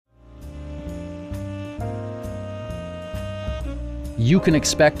You can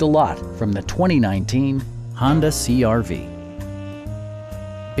expect a lot from the 2019 Honda CR-V.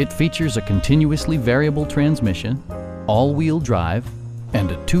 It features a continuously variable transmission, all-wheel drive, and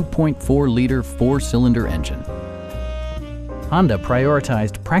a 2.4-liter four-cylinder engine. Honda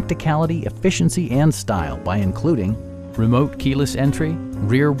prioritized practicality, efficiency, and style by including remote keyless entry,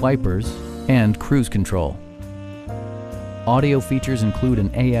 rear wipers, and cruise control. Audio features include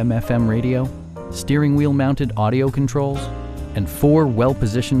an AM/FM radio, steering wheel mounted audio controls, and 4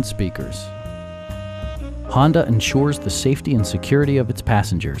 well-positioned speakers. Honda ensures the safety and security of its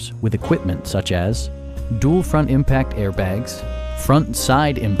passengers with equipment such as dual front impact airbags, front and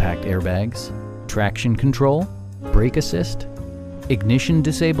side impact airbags, traction control, brake assist, ignition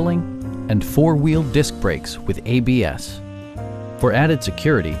disabling, and 4-wheel disc brakes with ABS. For added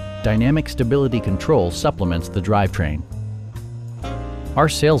security, dynamic stability control supplements the drivetrain. Our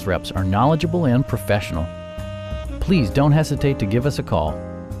sales reps are knowledgeable and professional. Please don't hesitate to give us a call.